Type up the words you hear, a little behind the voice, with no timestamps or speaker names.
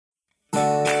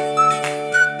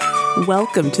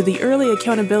Welcome to the Early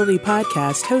Accountability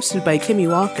Podcast hosted by Kimmy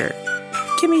Walker.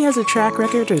 Kimmy has a track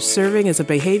record of serving as a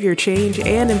behavior change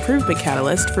and improvement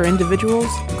catalyst for individuals,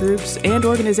 groups, and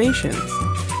organizations.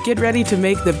 Get ready to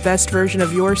make the best version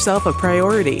of yourself a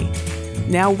priority.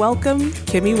 Now welcome,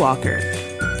 Kimmy Walker.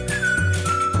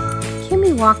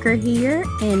 Kimmy Walker here,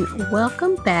 and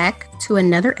welcome back to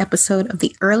another episode of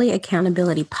the Early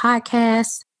Accountability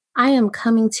Podcast. I am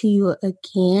coming to you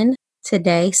again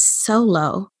today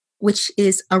solo, which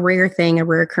is a rare thing, a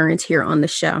rare occurrence here on the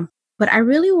show. But I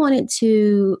really wanted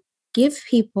to give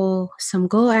people some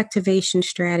goal activation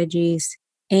strategies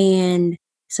and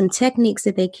some techniques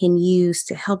that they can use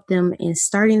to help them in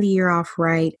starting the year off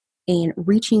right and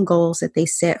reaching goals that they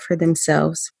set for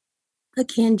themselves.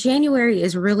 Again, January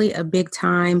is really a big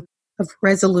time of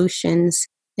resolutions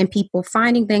and people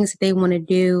finding things that they want to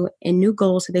do and new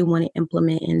goals that they want to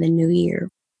implement in the new year.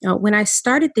 Now, when I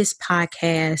started this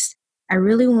podcast, I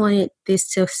really wanted this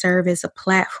to serve as a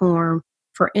platform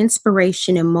for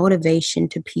inspiration and motivation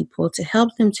to people to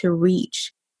help them to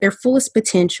reach their fullest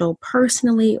potential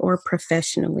personally or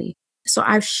professionally. So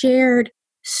I've shared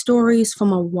stories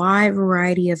from a wide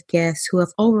variety of guests who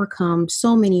have overcome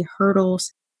so many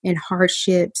hurdles and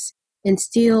hardships and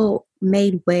still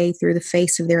made way through the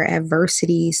face of their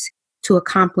adversities to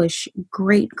accomplish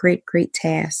great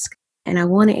tasks. And I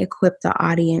want to equip the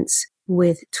audience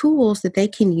with tools that they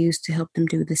can use to help them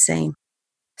do the same.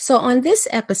 So on this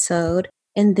episode,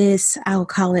 in this, I'll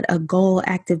call it a goal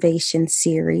activation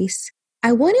series,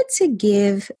 I wanted to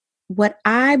give what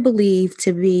I believe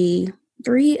to be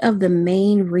 3 of the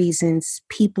main reasons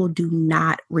people do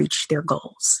not reach their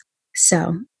goals.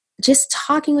 So just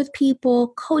talking with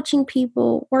people, coaching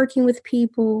people, working with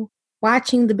people,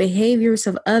 watching the behaviors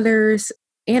of others,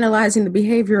 analyzing the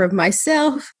behavior of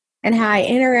myself and how I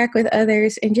interact with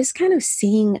others, and just kind of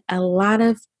seeing a lot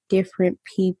of different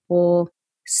people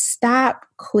stop,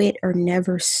 quit, or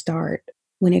never start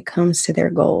when it comes to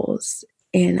their goals.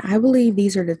 And I believe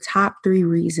these are the top 3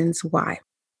 reasons why.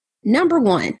 Number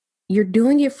 1, you're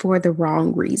doing it for the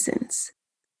wrong reasons.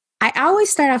 I always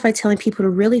start off by telling people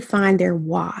to really find their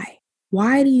why.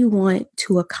 Why do you want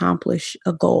to accomplish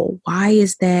a goal? Why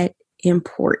is that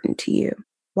important to you?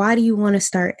 Why do you want to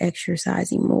start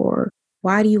exercising more?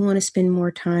 Why do you want to spend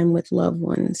more time with loved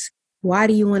ones? Why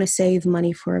do you want to save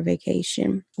money for a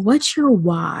vacation? What's your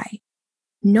why?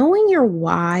 Knowing your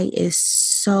why is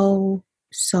so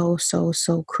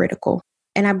critical.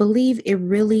 And I believe it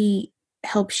really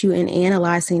helps you in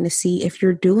analyzing to see if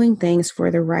you're doing things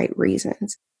for the right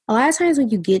reasons. A lot of times when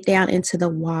you get down into the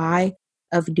why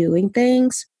of doing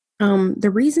things,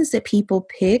 the reasons that people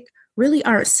pick really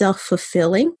aren't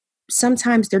self-fulfilling.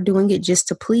 Sometimes they're doing it just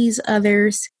to please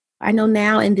others. I know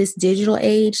now in this digital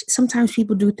age, sometimes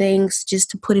people do things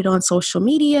just to put it on social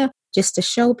media, just to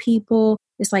show people.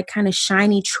 It's like kind of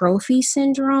shiny trophy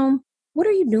syndrome. What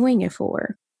are you doing it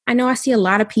for? I know I see a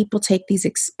lot of people take these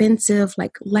expensive,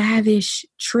 like lavish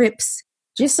trips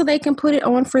just so they can put it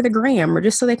on for the gram or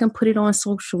just so they can put it on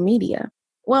social media.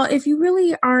 Well, if you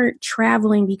really aren't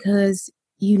traveling because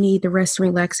you need the rest and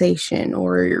relaxation,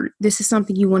 or this is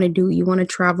something you want to do, you want to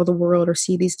travel the world or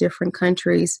see these different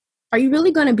countries, are you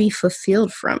really going to be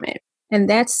fulfilled from it? And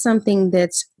that's something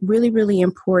that's really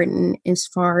important as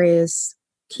far as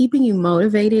keeping you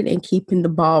motivated and keeping the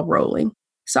ball rolling.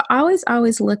 So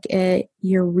always look at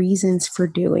your reasons for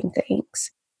doing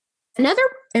things. Another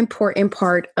important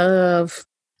part of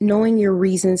knowing your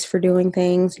reasons for doing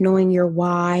things, knowing your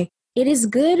why, it is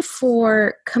good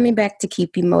for coming back to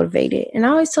keep you motivated. And I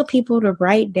always tell people to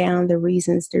write down the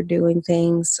reasons they're doing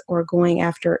things or going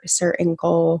after a certain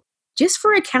goal, just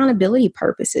for accountability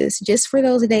purposes, just for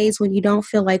those days when you don't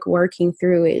feel like working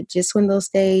through it, just when those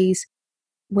days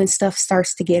when stuff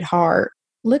starts to get hard.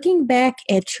 Looking back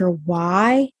at your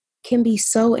why can be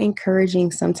so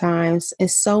encouraging sometimes and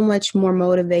so much more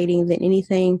motivating than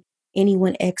anything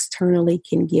anyone externally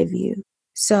can give you.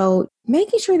 So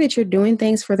making sure that you're doing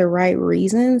things for the right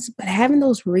reasons, but having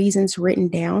those reasons written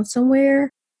down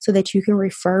somewhere so that you can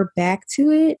refer back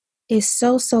to it is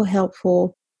so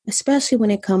helpful, especially when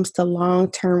it comes to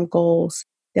long-term goals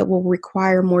that will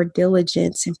require more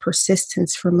diligence and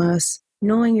persistence from us.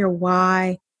 Knowing your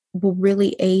why will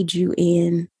really aid you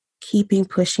in keeping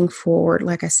pushing forward,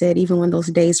 like I said, even when those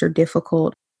days are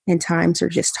difficult and times are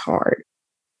just hard.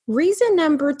 Reason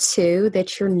number 2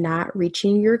 that you're not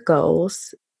reaching your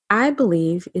goals, I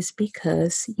believe, is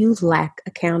because you lack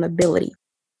accountability.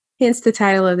 Hence the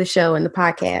title of the show and the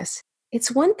podcast.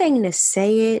 It's one thing to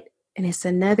say it, and it's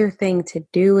another thing to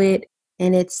do it,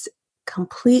 and it's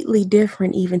completely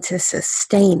different even to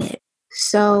sustain it.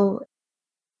 So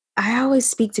I always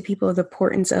speak to people of the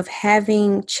importance of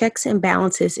having checks and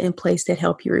balances in place that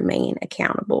help you remain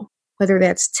accountable, whether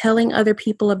that's telling other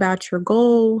people about your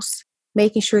goals,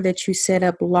 making sure that you set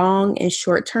up long and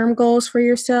short term goals for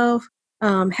yourself,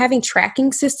 having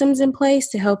tracking systems in place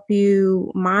to help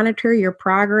you monitor your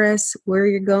progress, where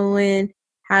you're going,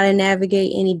 how to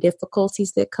navigate any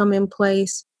difficulties that come in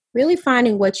place, really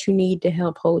finding what you need to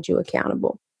help hold you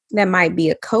accountable. That might be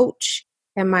a coach,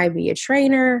 that might be a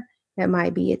trainer, that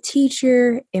might be a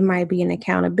teacher, it might be an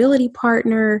accountability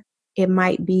partner, it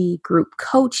might be group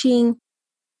coaching,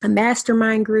 a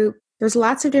mastermind group. There's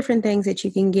lots of different things that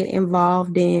you can get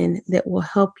involved in that will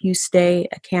help you stay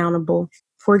accountable.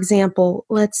 For example,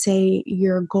 let's say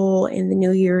your goal in the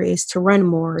new year is to run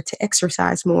more, to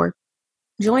exercise more.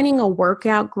 Joining a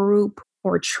workout group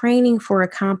or training for a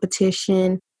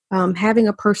competition, having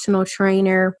a personal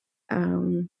trainer,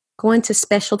 going to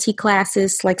specialty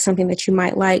classes, like something that you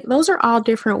might like. Those are all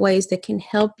different ways that can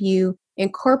help you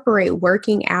incorporate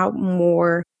working out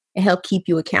more and help keep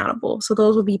you accountable. So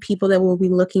those will be people that will be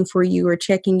looking for you or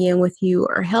checking in with you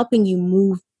or helping you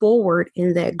move forward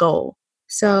in that goal.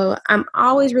 So I'm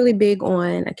always really big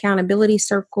on accountability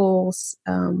circles,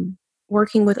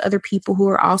 working with other people who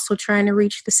are also trying to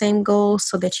reach the same goals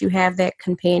so that you have that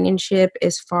companionship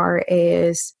as far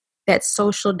as that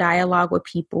social dialogue with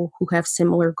people who have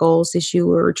similar goals as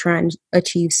you or trying to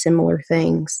achieve similar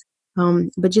things.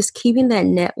 But just keeping that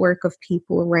network of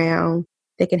people around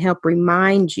that can help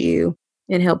remind you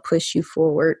and help push you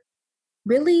forward.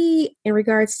 Really, in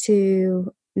regards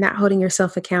to not holding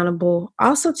yourself accountable,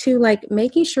 also to like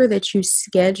making sure that you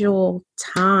schedule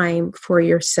time for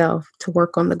yourself to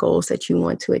work on the goals that you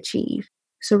want to achieve.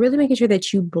 So really making sure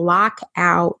that you block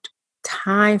out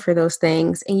time for those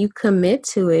things and you commit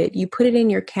to it. You put it in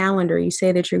your calendar. You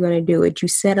say that you're going to do it. You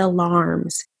set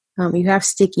alarms. You have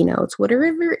sticky notes,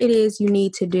 whatever it is you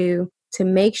need to do to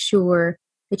make sure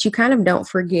that you kind of don't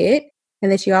forget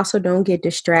and that you also don't get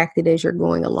distracted as you're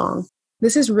going along.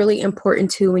 This is really important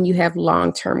too when you have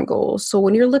long-term goals. So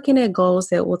when you're looking at goals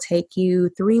that will take you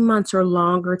 3 months or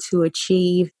longer to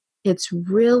achieve, it's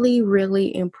really,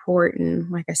 really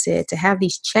important, like I said, to have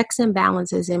these checks and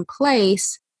balances in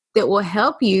place that will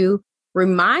help you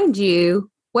remind you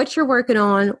what you're working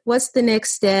on, what's the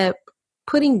next step,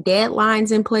 putting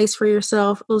deadlines in place for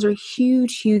yourself. Those are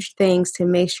huge, huge things to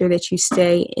make sure that you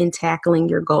stay in tackling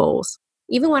your goals.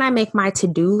 Even when I make my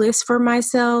to-do list for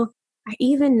myself,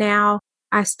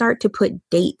 I start to put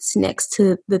dates next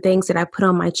to the things that I put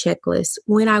on my checklist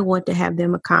when I want to have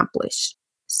them accomplished.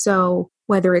 So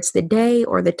whether it's the day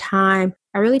or the time,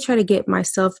 I really try to get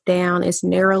myself down as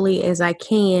narrowly as I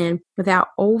can without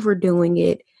overdoing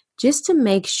it, just to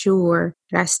make sure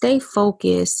that I stay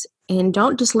focused and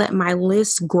don't just let my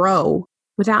list grow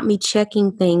without me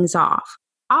checking things off.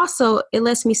 Also, it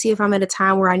lets me see if I'm at a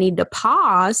time where I need to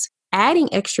pause,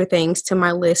 adding extra things to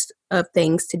my list of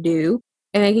things to do,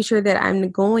 and making sure that I'm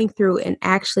going through and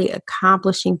actually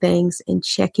accomplishing things and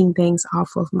checking things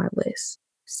off of my list.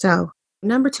 So,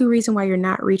 number 2 reason why you're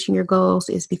not reaching your goals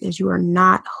is because you are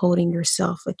not holding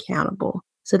yourself accountable.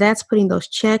 So that's putting those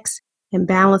checks and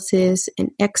balances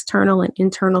and external and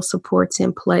internal supports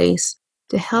in place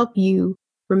to help you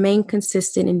remain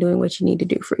consistent in doing what you need to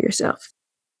do for yourself.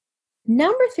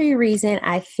 Number 3 reason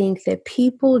I think that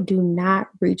people do not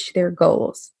reach their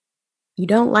goals. You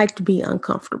don't like to be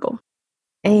uncomfortable.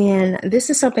 And this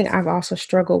is something I've also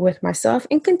struggled with myself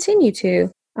and continue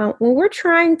to. When we're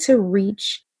trying to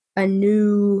reach a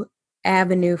new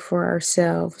avenue for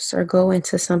ourselves or go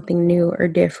into something new or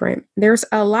different, there's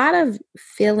a lot of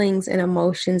feelings and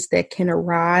emotions that can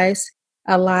arise,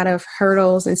 a lot of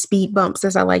hurdles and speed bumps,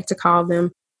 as I like to call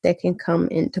them, that can come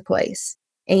into place.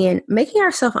 And making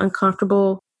ourselves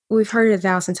uncomfortable, we've heard it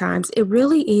 1,000 times, it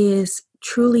really is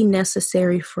truly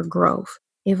necessary for growth.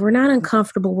 If we're not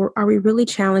uncomfortable, are we really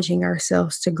challenging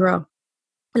ourselves to grow?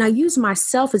 And I use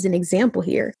myself as an example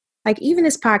here. Like even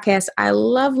this podcast, I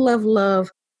love, love, love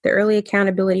the Early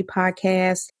Accountability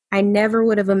Podcast. I never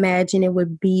would have imagined it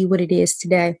would be what it is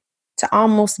today. To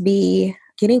almost be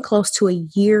getting close to a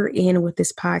year in with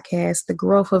this podcast, the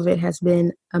growth of it has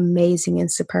been amazing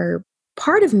and superb.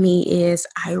 Part of me is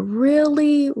I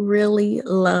really, really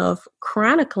love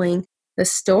chronicling the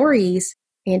stories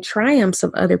and triumphs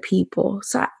of other people.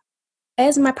 So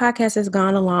as my podcast has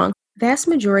gone along, vast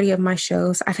majority of my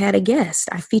shows, I've had a guest.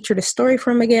 I featured a story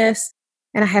from a guest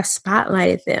and I have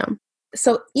spotlighted them.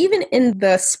 So even in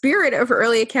the spirit of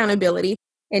early accountability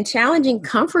and challenging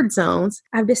comfort zones,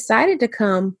 I've decided to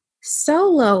come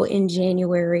solo in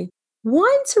January.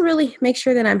 One, to really make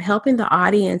sure that I'm helping the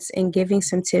audience and giving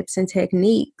some tips and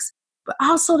techniques, but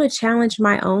also to challenge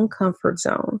my own comfort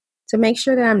zone, to make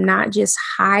sure that I'm not just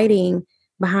hiding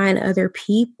behind other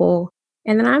people,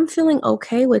 and that I'm feeling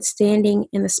okay with standing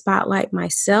in the spotlight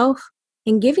myself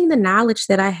and giving the knowledge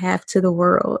that I have to the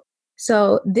world.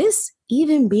 So this,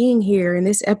 even being here in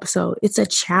this episode, it's a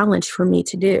challenge for me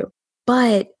to do,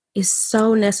 but it's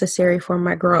so necessary for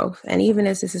my growth. And even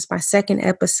as this is my second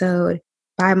episode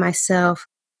by myself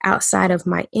outside of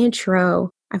my intro,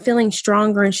 I'm feeling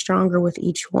stronger and stronger with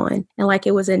each one. And like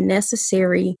it was a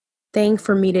necessary thing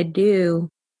for me to do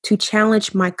to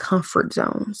challenge my comfort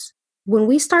zones. When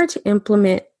we start to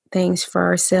implement things for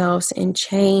ourselves and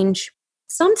change,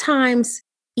 sometimes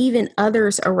even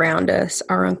others around us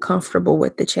are uncomfortable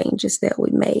with the changes that we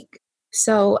make.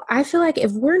 So I feel like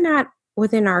if we're not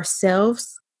within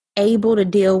ourselves able to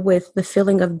deal with the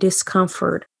feeling of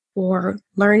discomfort or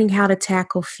learning how to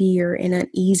tackle fear and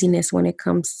uneasiness when it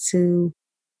comes to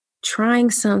trying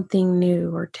something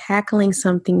new or tackling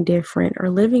something different or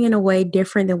living in a way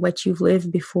different than what you've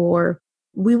lived before,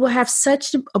 we will have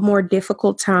such a more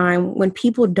difficult time when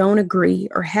people don't agree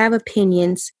or have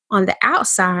opinions on the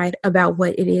outside about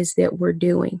what it is that we're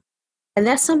doing. And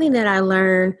that's something that I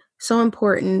learned so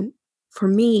important for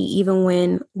me, even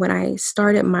when I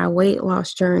started my weight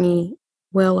loss journey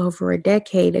well over a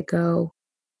decade ago.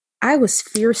 I was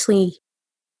fiercely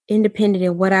independent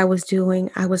in what I was doing.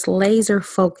 I was laser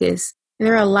focused. And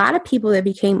there are a lot of people that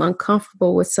became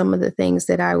uncomfortable with some of the things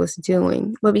that I was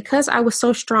doing. But because I was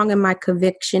so strong in my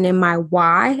conviction and my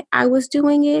why I was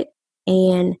doing it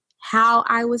and how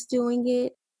I was doing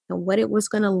it and what it was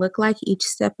going to look like each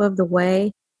step of the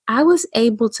way, I was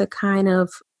able to kind of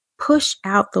push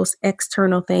out those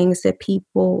external things that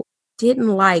people didn't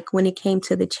like when it came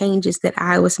to the changes that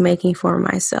I was making for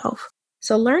myself.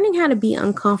 So learning how to be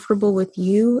uncomfortable with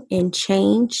you and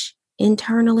change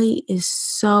internally is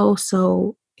so,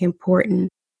 so important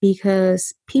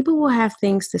because people will have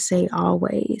things to say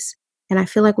always. And I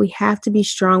feel like we have to be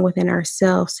strong within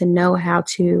ourselves to know how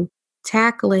to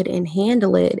tackle it and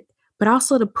handle it, but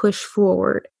also to push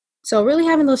forward. So really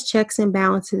having those checks and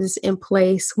balances in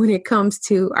place when it comes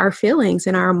to our feelings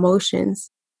and our emotions.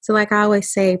 So like I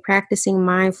always say, practicing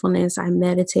mindfulness, I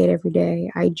meditate every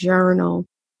day, I journal.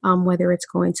 Whether it's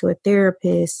going to a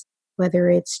therapist,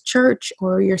 whether it's church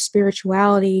or your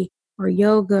spirituality or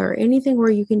yoga or anything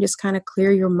where you can just kind of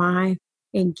clear your mind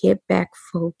and get back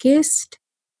focused.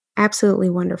 Absolutely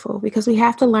wonderful, because we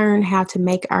have to learn how to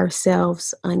make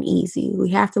ourselves uneasy. We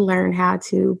have to learn how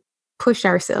to push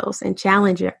ourselves and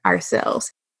challenge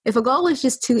ourselves. If a goal is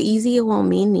just too easy, it won't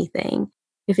mean anything.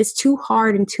 If it's too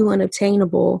hard and too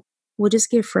unobtainable, we'll just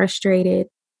get frustrated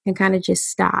and kind of just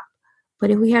stop. But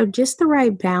if we have just the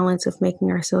right balance of making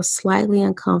ourselves slightly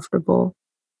uncomfortable,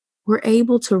 we're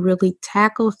able to really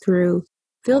tackle through,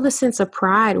 feel the sense of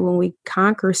pride when we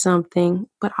conquer something,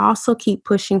 but also keep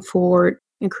pushing forward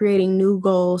and creating new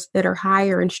goals that are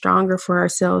higher and stronger for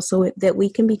ourselves so that we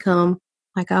can become,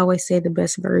 like I always say, the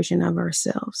best version of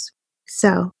ourselves.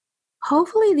 So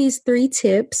hopefully these 3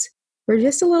 tips were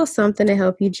just a little something to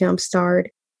help you jumpstart,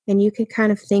 and you can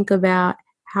kind of think about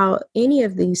how any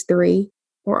of these 3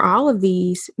 or all of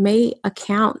these may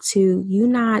account to you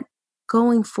not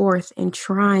going forth and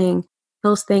trying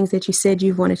those things that you said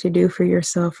you've wanted to do for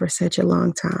yourself for such a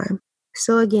long time.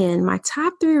 So again, my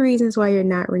top 3 reasons why you're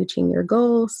not reaching your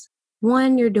goals.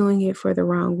 1, you're doing it for the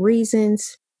wrong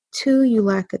reasons. 2, you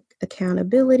lack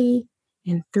accountability.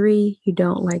 And 3, you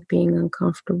don't like being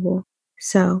uncomfortable.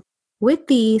 So with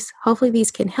these, hopefully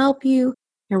these can help you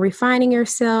in refining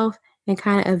yourself and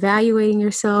kind of evaluating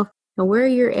yourself and where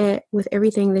you're at with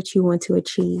everything that you want to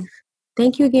achieve.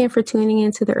 Thank you again for tuning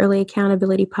in to the Early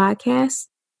Accountability Podcast.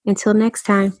 Until next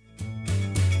time.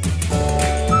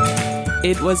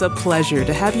 It was a pleasure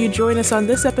to have you join us on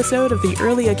this episode of the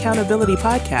Early Accountability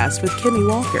Podcast with Kimmy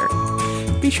Walker.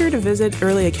 Be sure to visit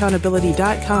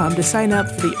earlyaccountability.com to sign up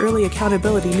for the Early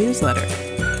Accountability newsletter.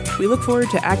 We look forward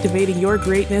to activating your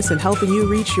greatness and helping you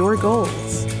reach your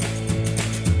goals.